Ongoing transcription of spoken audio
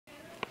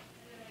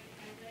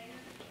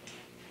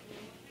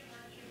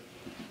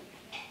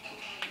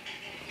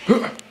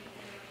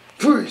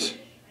Freeze!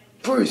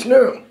 Freeze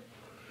now!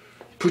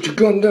 Put your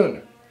gun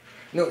down.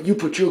 No, you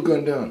put your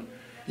gun down.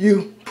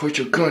 You put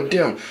your gun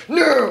down.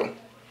 No!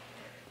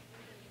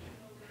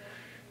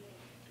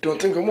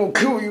 Don't think I won't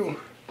kill you.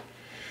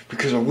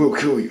 Because I will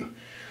kill you.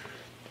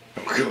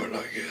 I'll kill it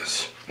like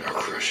this. I'll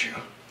crush you.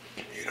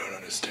 You don't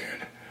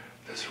understand.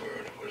 This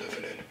world we're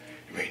living in,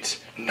 it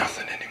means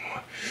nothing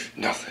anymore.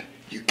 Nothing.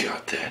 You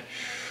got that?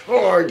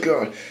 Oh my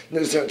God.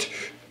 There's that.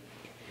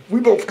 We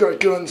both got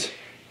guns.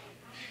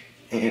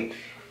 And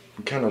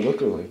we kind of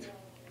look alike.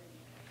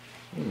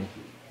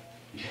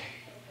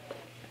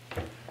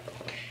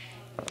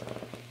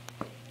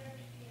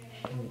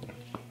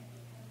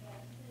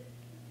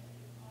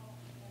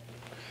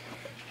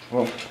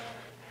 Well,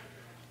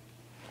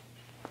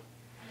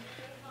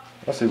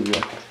 I'll see what we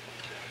got.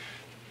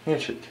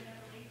 Handshake.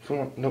 Come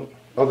on. No.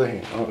 Other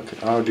hand. Oh, okay.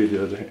 I'll do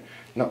the other hand.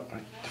 No.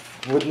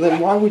 Well, then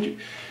why would you?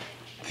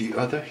 The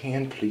other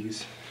hand,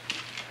 please.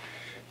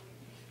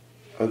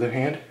 Other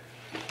hand.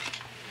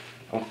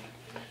 Oh.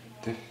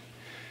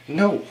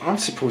 No, I'm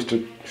supposed to.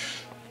 You're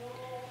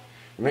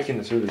making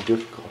this really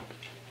difficult.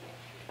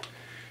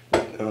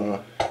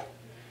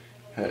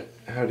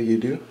 How do you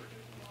do?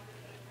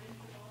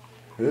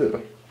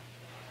 Ew.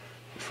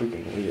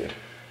 Freaking weird.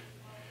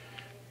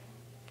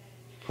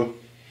 Huh.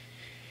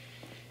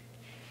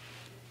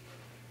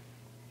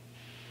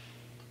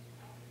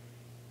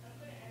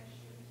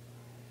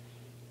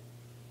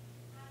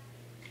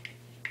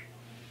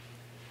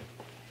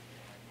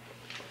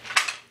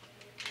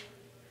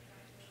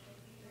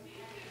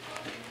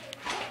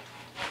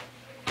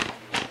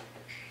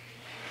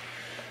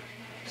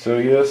 So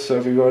yes,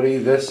 everybody,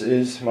 this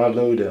is my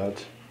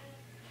loadout.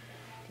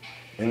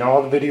 In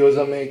all the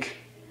videos I make,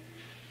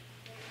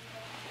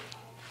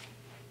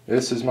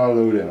 this is my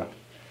loadout.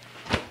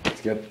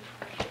 It's got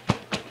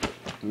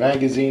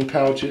magazine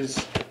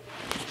pouches,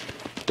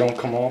 don't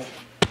come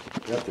off.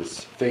 Got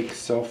this fake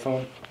cell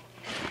phone.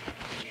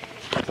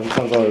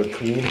 Sometimes I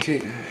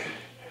communicate.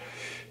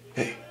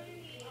 Hey.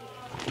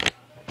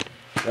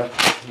 Got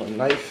my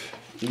knife,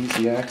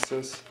 easy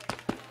access,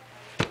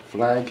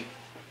 flag.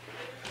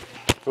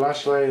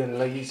 Flashlight and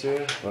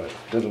laser, but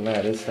doesn't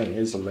matter, this thing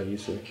is a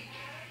laser.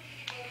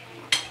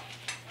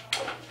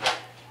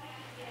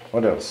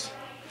 What else?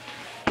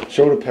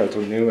 Shoulder pads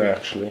are new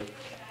actually,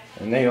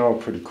 and they are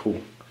pretty cool.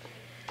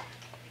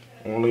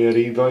 Only at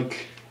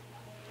e-bike.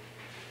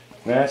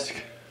 Mask,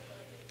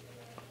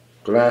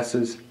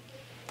 glasses,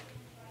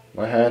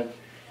 my hat,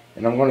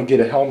 and I'm gonna get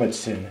a helmet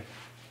soon.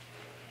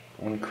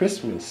 On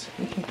Christmas.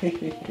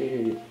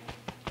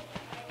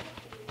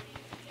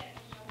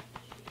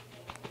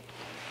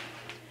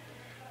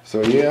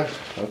 So yeah,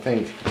 I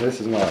think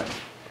this is mine.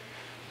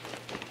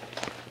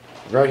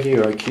 Right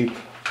here I keep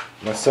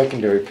my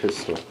secondary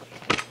pistol.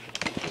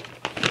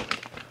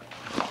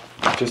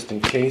 Just in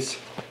case.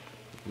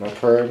 My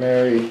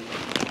primary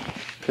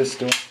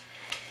pistol.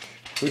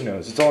 Who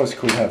knows? It's always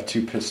cool to have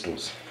two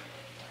pistols.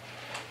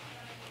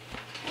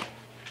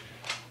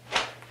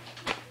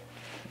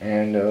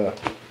 And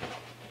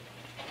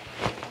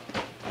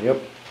yep.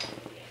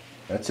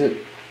 That's it.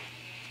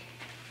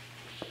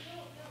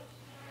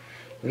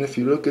 And if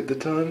you look at the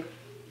time,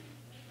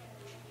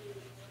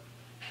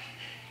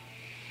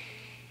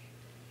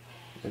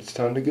 it's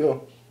time to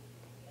go.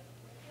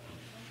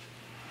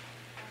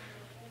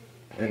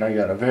 And I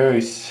got a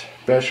very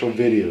special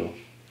video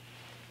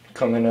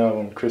coming out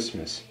on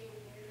Christmas.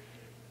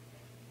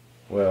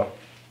 Well,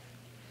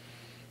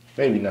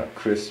 maybe not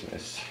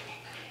Christmas.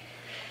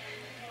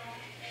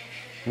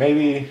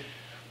 Maybe,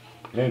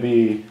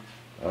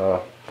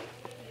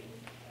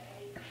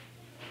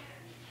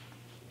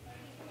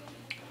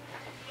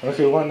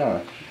 okay, why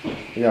not?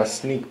 We got a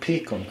sneak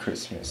peek on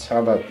Christmas.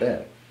 How about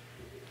that?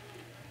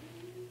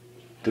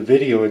 The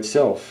video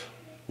itself,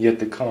 yet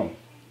to come.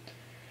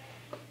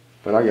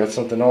 But I got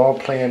something all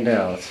planned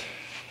out.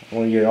 I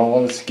want to get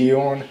all the ski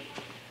on.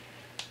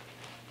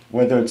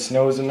 Whether it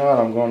snows or not,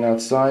 I'm going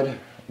outside.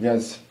 I got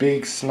this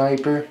big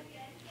sniper.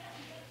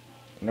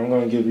 And I'm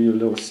going to give you a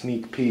little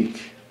sneak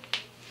peek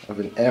of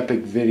an epic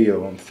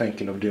video I'm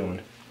thinking of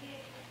doing.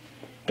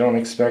 Don't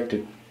expect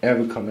it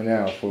ever coming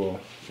out for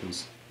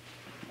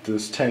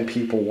there's 10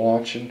 people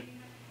watching.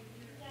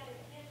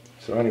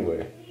 So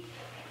anyway.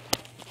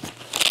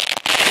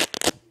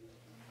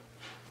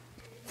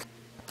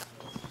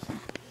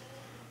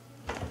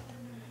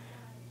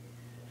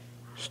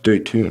 Stay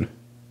tuned.